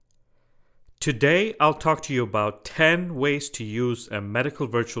Today, I'll talk to you about 10 ways to use a medical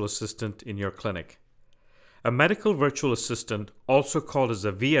virtual assistant in your clinic. A medical virtual assistant, also called as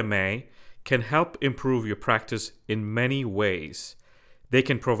a VMA, can help improve your practice in many ways. They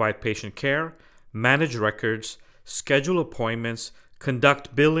can provide patient care, manage records, schedule appointments,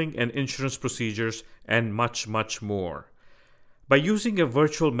 conduct billing and insurance procedures, and much, much more. By using a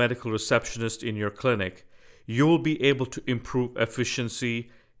virtual medical receptionist in your clinic, you will be able to improve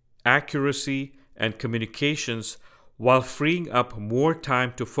efficiency, accuracy, and communications while freeing up more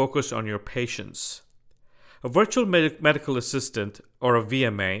time to focus on your patients. A virtual medical assistant, or a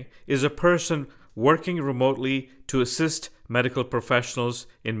VMA, is a person working remotely to assist medical professionals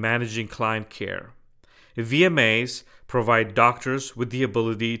in managing client care. VMAs provide doctors with the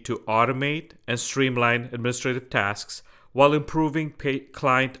ability to automate and streamline administrative tasks while improving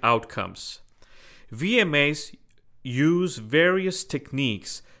client outcomes. VMAs use various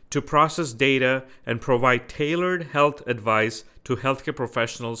techniques to process data and provide tailored health advice to healthcare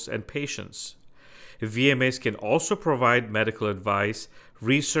professionals and patients. VMAs can also provide medical advice,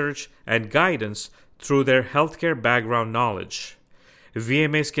 research, and guidance through their healthcare background knowledge.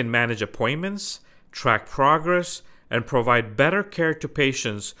 VMAs can manage appointments, track progress, and provide better care to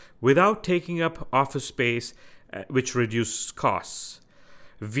patients without taking up office space, which reduces costs.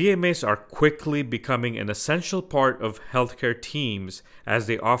 VMAs are quickly becoming an essential part of healthcare teams as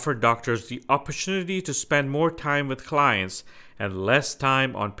they offer doctors the opportunity to spend more time with clients and less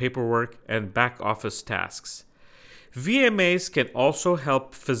time on paperwork and back office tasks. VMAs can also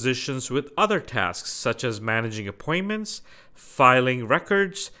help physicians with other tasks such as managing appointments, filing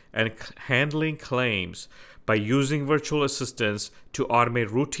records, and handling claims. By using virtual assistants to automate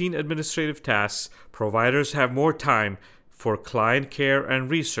routine administrative tasks, providers have more time for client care and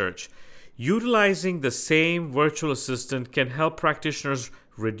research. Utilizing the same virtual assistant can help practitioners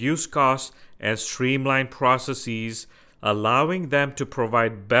reduce costs and streamline processes, allowing them to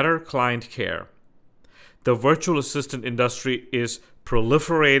provide better client care. The virtual assistant industry is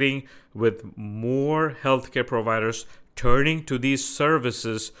proliferating, with more healthcare providers turning to these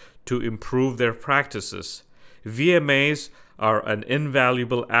services to improve their practices. VMAs are an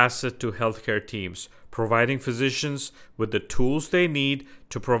invaluable asset to healthcare teams, providing physicians with the tools they need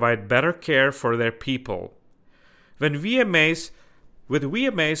to provide better care for their people. With VMAs,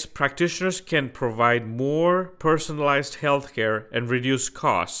 practitioners can provide more personalized healthcare and reduce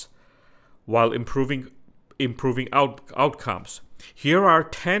costs while improving outcomes. Here are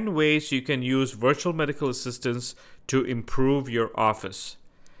 10 ways you can use virtual medical assistants to improve your office.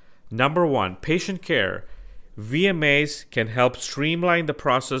 Number 1, patient care. VMAs can help streamline the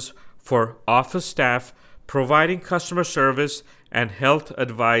process for office staff, providing customer service and health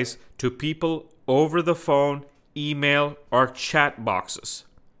advice to people over the phone, email, or chat boxes.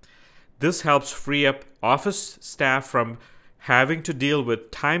 This helps free up office staff from having to deal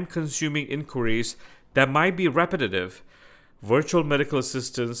with time-consuming inquiries that might be repetitive. Virtual medical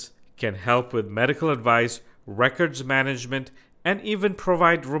assistants can help with medical advice, records management, and even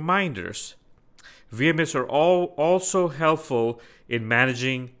provide reminders. VMAs are also helpful in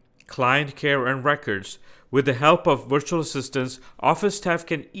managing client care and records. With the help of virtual assistants, office staff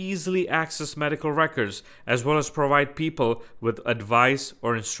can easily access medical records as well as provide people with advice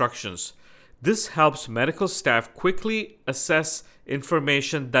or instructions. This helps medical staff quickly assess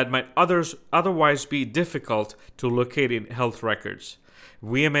information that might otherwise be difficult to locate in health records.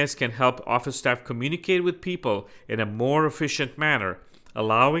 VMAs can help office staff communicate with people in a more efficient manner,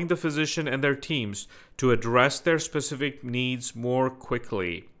 allowing the physician and their teams to address their specific needs more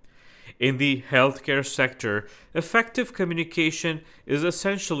quickly. In the healthcare sector, effective communication is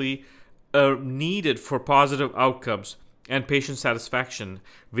essentially needed for positive outcomes and patient satisfaction.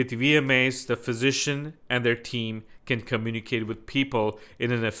 With VMAs, the physician and their team can communicate with people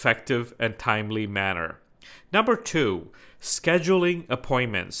in an effective and timely manner. Number 2, scheduling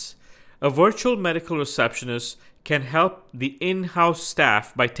appointments. A virtual medical receptionist can help the in-house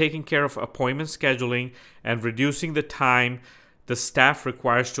staff by taking care of appointment scheduling and reducing the time the staff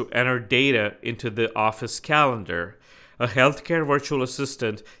requires to enter data into the office calendar. A healthcare virtual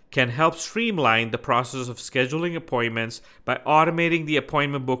assistant can help streamline the process of scheduling appointments by automating the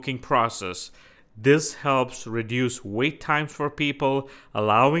appointment booking process. This helps reduce wait times for people,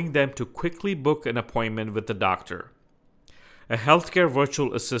 allowing them to quickly book an appointment with the doctor. A healthcare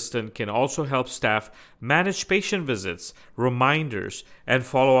virtual assistant can also help staff manage patient visits, reminders, and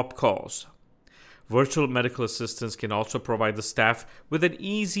follow-up calls. Virtual medical assistants can also provide the staff with an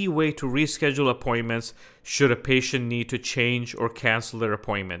easy way to reschedule appointments should a patient need to change or cancel their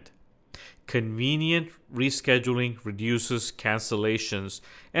appointment. Convenient rescheduling reduces cancellations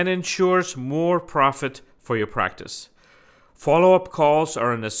and ensures more profit for your practice. Follow-up calls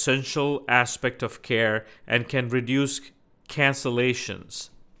are an essential aspect of care and can reduce cancellations.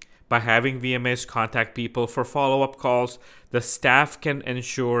 By having VMAs contact people for follow-up calls, the staff can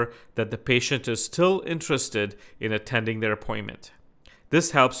ensure that the patient is still interested in attending their appointment.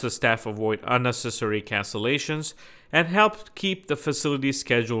 This helps the staff avoid unnecessary cancellations and help keep the facility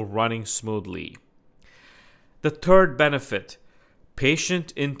schedule running smoothly. The third benefit,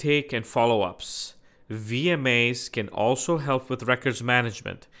 patient intake and follow-ups. VMAs can also help with records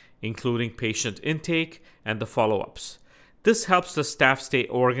management, including patient intake and the follow-ups. This helps the staff stay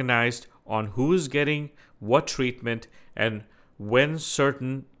organized on who is getting what treatment and when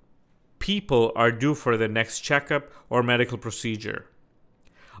certain people are due for their next checkup or medical procedure.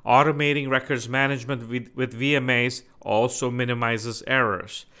 Automating records management with VMAs also minimizes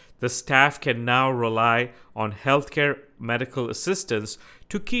errors. The staff can now rely on healthcare medical assistants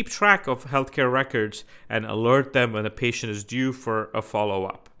to keep track of healthcare records and alert them when a patient is due for a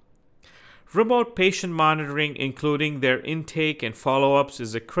follow-up. Remote patient monitoring, including their intake and follow-ups,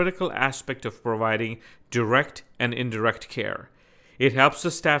 is a critical aspect of providing direct and indirect care. It helps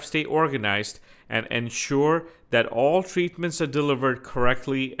the staff stay organized and ensure that all treatments are delivered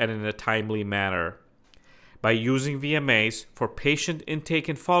correctly and in a timely manner. By using VMAs for patient intake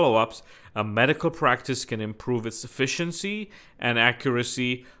and follow-ups, a medical practice can improve its efficiency and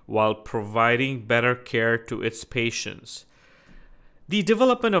accuracy while providing better care to its patients. The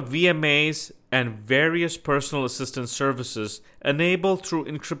development of VMAs and various personal assistance services enabled through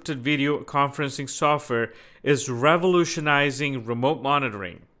encrypted video conferencing software is revolutionizing remote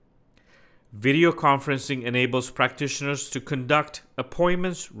monitoring. Video conferencing enables practitioners to conduct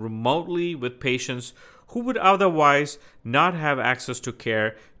appointments remotely with patients who would otherwise not have access to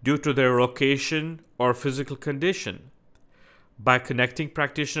care due to their location or physical condition. By connecting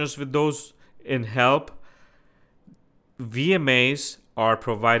practitioners with those in help, VMAs are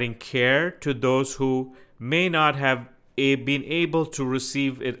providing care to those who may not have been able to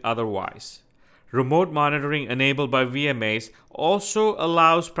receive it otherwise. Remote monitoring enabled by VMAs also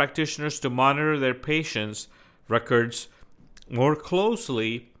allows practitioners to monitor their patients' records more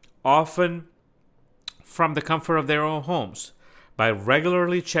closely, often from the comfort of their own homes. By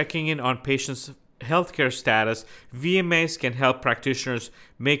regularly checking in on patients' healthcare status, VMAs can help practitioners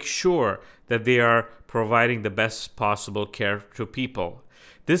make sure that they are providing the best possible care to people.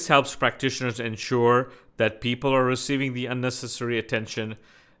 This helps practitioners ensure that people are receiving the necessary attention,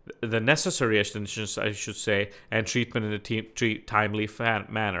 I should say, and treatment in a timely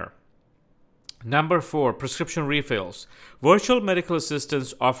manner. Number 4, prescription refills. Virtual medical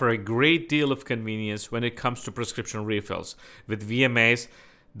assistants offer a great deal of convenience when it comes to prescription refills. With VMAs,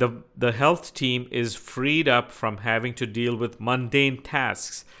 the health team is freed up from having to deal with mundane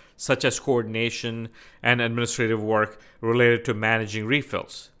tasks such as coordination and administrative work related to managing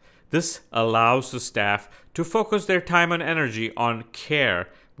refills. This allows the staff to focus their time and energy on care,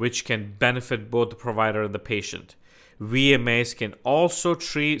 which can benefit both the provider and the patient. VMAs can also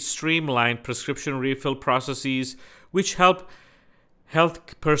streamline prescription refill processes, which help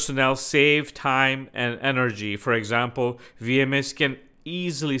health personnel save time and energy. For example, VMAs can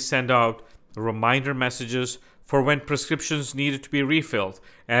easily send out reminder messages for when prescriptions needed to be refilled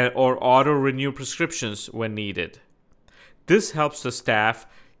or auto-renew prescriptions when needed. This helps the staff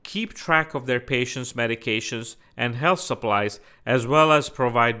keep track of their patients' medications and health supplies, as well as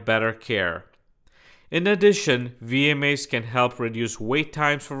provide better care. In addition, VMAs can help reduce wait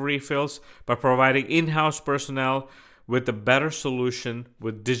times for refills by providing in-house personnel with a better solution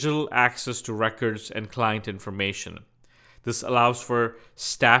with digital access to records and client information. This allows for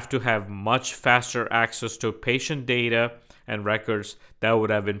staff to have much faster access to patient data and records that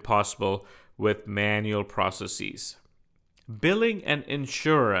would have been possible with manual processes. Billing and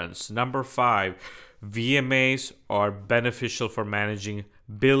insurance. Number 5, VMAs are beneficial for managing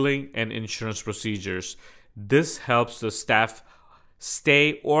billing and insurance procedures. This helps the staff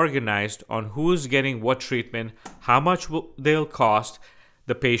stay organized on who is getting what treatment, how much they'll cost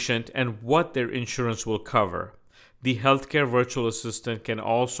the patient, and what their insurance will cover. The healthcare virtual assistant can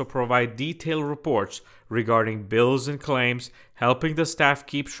also provide detailed reports regarding bills and claims, helping the staff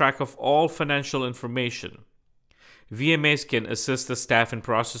keep track of all financial information. VMAs can assist the staff in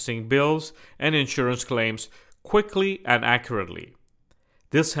processing bills and insurance claims quickly and accurately.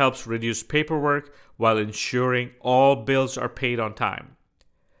 This helps reduce paperwork while ensuring all bills are paid on time.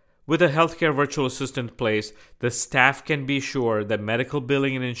 With a healthcare virtual assistant in place, the staff can be sure that medical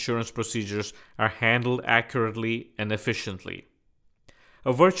billing and insurance procedures are handled accurately and efficiently.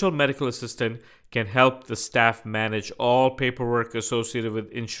 A virtual medical assistant can help the staff manage all paperwork associated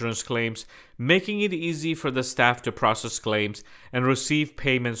with insurance claims, making it easy for the staff to process claims and receive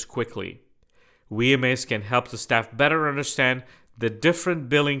payments quickly. VMAs can help the staff better understand the different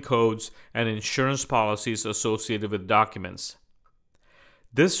billing codes and insurance policies associated with documents.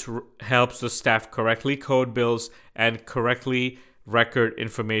 This helps the staff correctly code bills and correctly record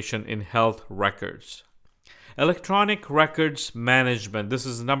information in health records. Electronic records management. This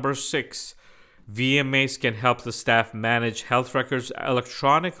is number 6. VMAs can help the staff manage health records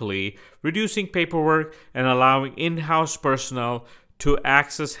electronically, reducing paperwork and allowing in-house personnel to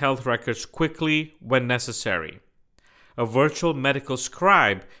access health records quickly when necessary. A virtual medical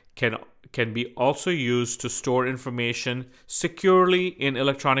scribe can be also used to store information securely in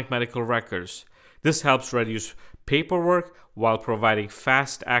electronic medical records. This helps reduce paperwork while providing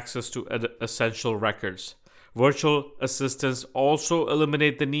fast access to essential records. Virtual assistants also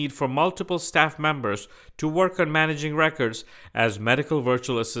eliminate the need for multiple staff members to work on managing records, as medical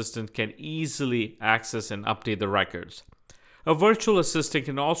virtual assistant can easily access and update the records. A virtual assistant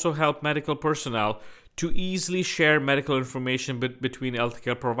can also help medical personnel to easily share medical information between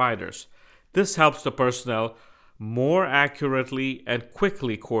healthcare providers. This helps the personnel more accurately and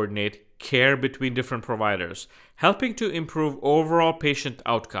quickly coordinate care between different providers, helping to improve overall patient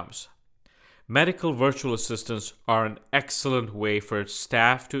outcomes. Medical virtual assistants are an excellent way for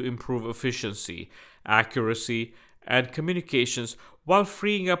staff to improve efficiency, accuracy, and communications while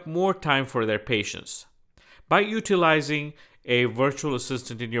freeing up more time for their patients. By utilizing a virtual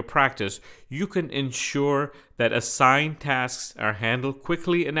assistant in your practice, you can ensure that assigned tasks are handled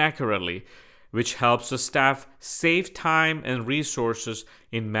quickly and accurately, which helps the staff save time and resources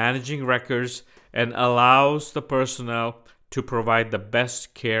in managing records and allows the personnel to provide the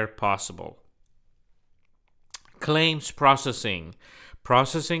best care possible. Claims processing.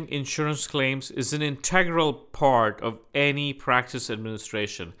 Processing insurance claims is an integral part of any practice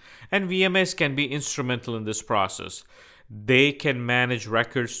administration, and VMAs can be instrumental in this process. They can manage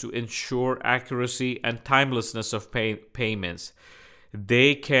records to ensure accuracy and timelessness of payments.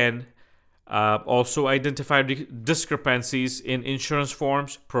 They can also identify discrepancies in insurance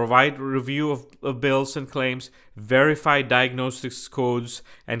forms, provide review of bills and claims, verify diagnostics codes,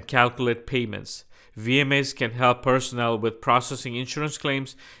 and calculate payments. VMAs can help personnel with processing insurance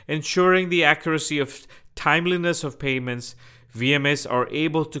claims, ensuring the accuracy of timeliness of payments. VMAs are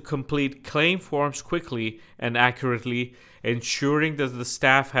able to complete claim forms quickly and accurately, ensuring that the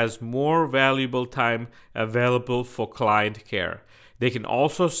staff has more valuable time available for client care. They can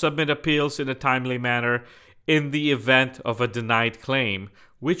also submit appeals in a timely manner in the event of a denied claim,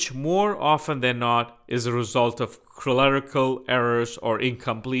 which more often than not is a result of clerical errors or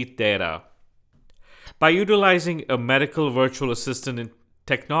incomplete data. By utilizing a medical virtual assistant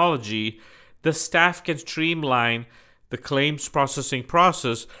technology, the staff can streamline the claims processing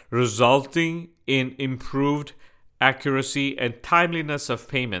process, resulting in improved accuracy and timeliness of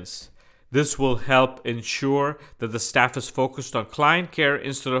payments. This will help ensure that the staff is focused on client care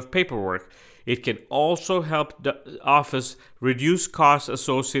instead of paperwork. It can also help the office reduce costs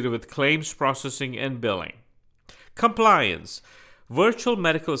associated with claims processing and billing. Compliance. Virtual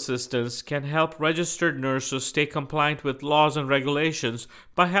medical assistants can help registered nurses stay compliant with laws and regulations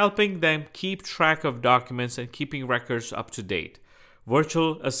by helping them keep track of documents and keeping records up to date.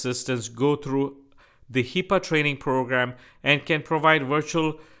 Virtual assistants go through the HIPAA training program and can provide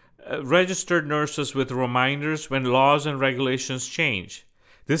virtual registered nurses with reminders when laws and regulations change.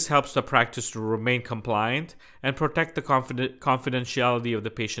 This helps the practice to remain compliant and protect the confidentiality of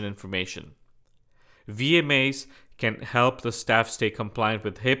the patient information. VMAs can help the staff stay compliant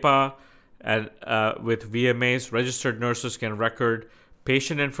with HIPAA, and with VMAs, registered nurses can record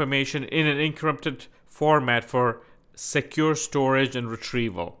patient information in an encrypted format for secure storage and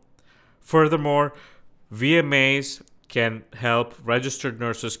retrieval. Furthermore, VMAs can help registered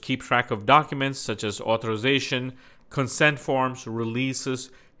nurses keep track of documents such as authorization, consent forms,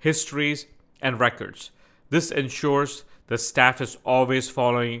 releases, histories, and records. This ensures the staff is always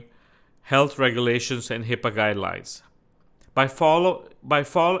following health regulations and HIPAA guidelines.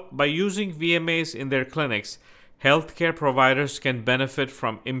 By using VMAs in their clinics, healthcare providers can benefit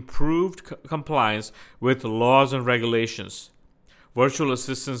from improved compliance with laws and regulations. Virtual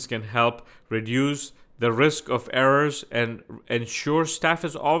assistants can help reduce the risk of errors and ensure staff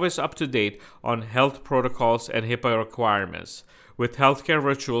is always up to date on health protocols and HIPAA requirements. With healthcare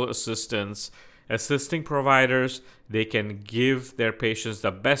virtual assistants assisting providers, they can give their patients the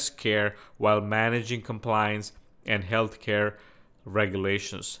best care while managing compliance and healthcare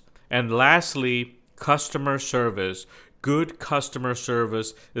regulations. And lastly, customer service. good customer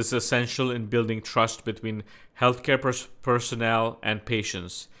service is essential in building trust between healthcare personnel and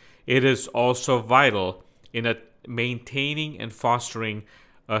patients. It is also vital in maintaining and fostering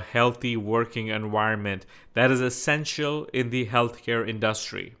a healthy working environment that is essential in the healthcare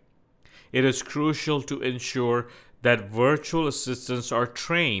industry. It is crucial to ensure that virtual assistants are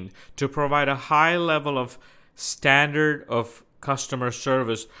trained to provide a high level of standard of customer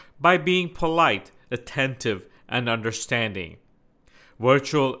service by being polite, attentive, and understanding.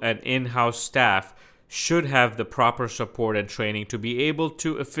 Virtual and in-house staff should have the proper support and training to be able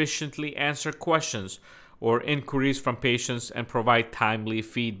to efficiently answer questions or inquiries from patients and provide timely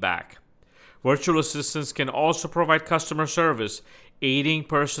feedback. Virtual assistants can also provide customer service, aiding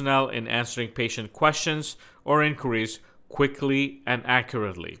personnel in answering patient questions or inquiries quickly and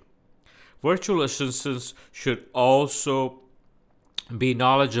accurately. Virtual assistants should also be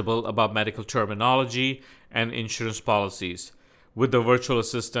knowledgeable about medical terminology and insurance policies. With the virtual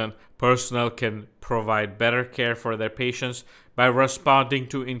assistant, personnel can provide better care for their patients by responding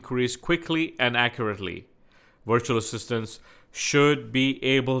to inquiries quickly and accurately. Virtual assistants should be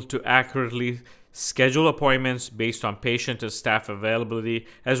able to accurately schedule appointments based on patient and staff availability,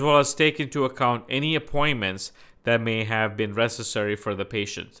 as well as take into account any appointments that may have been necessary for the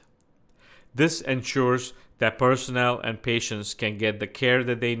patient. This ensures that personnel and patients can get the care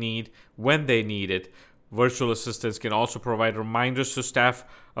that they need when they need it. Virtual assistants can also provide reminders to staff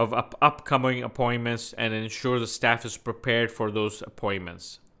of upcoming appointments and ensure the staff is prepared for those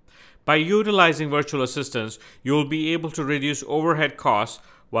appointments. By utilizing virtual assistants, you will be able to reduce overhead costs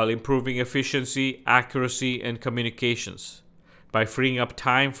while improving efficiency, accuracy, and communications. By freeing up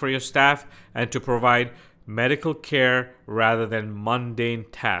time for your staff and to provide medical care rather than mundane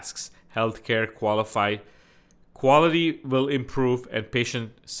tasks, healthcare quality will improve and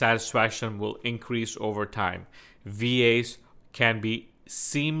patient satisfaction will increase over time. VAs can be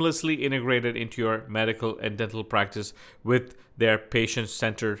seamlessly integrated into your medical and dental practice with their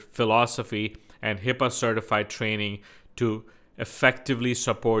patient-centered philosophy and HIPAA-certified training to effectively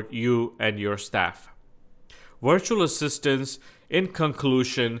support you and your staff. Virtual assistants, in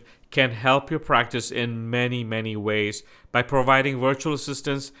conclusion, can help your practice in many, many ways by providing virtual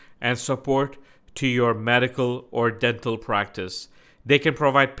assistance and support to your medical or dental practice. They can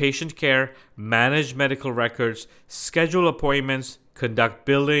provide patient care, manage medical records, schedule appointments, conduct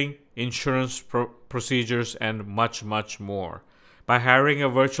billing, insurance procedures, and much, much more. By hiring a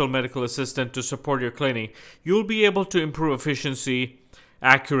virtual medical assistant to support your clinic, you'll be able to improve efficiency,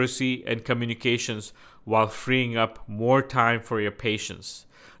 accuracy, and communications while freeing up more time for your patients.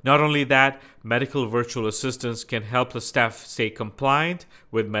 Not only that, medical virtual assistants can help the staff stay compliant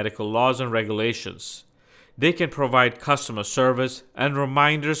with medical laws and regulations. They can provide customer service and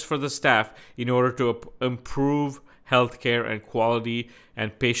reminders for the staff in order to improve healthcare and quality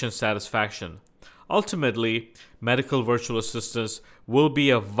and patient satisfaction. Ultimately, medical virtual assistants will be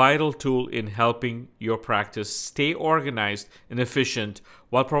a vital tool in helping your practice stay organized and efficient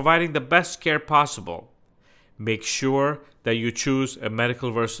while providing the best care possible. Make sure that you choose a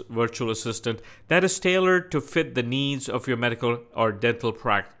medical virtual assistant that is tailored to fit the needs of your medical or dental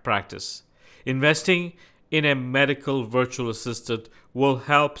practice. Investing in a medical virtual assistant will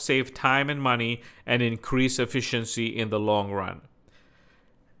help save time and money and increase efficiency in the long run.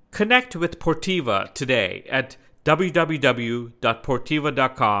 Connect with Portiva today at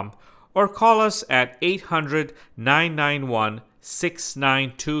www.portiva.com or call us at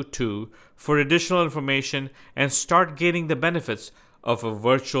 800-991-6922 for additional information and start gaining the benefits of a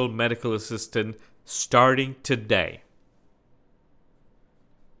virtual medical assistant starting today.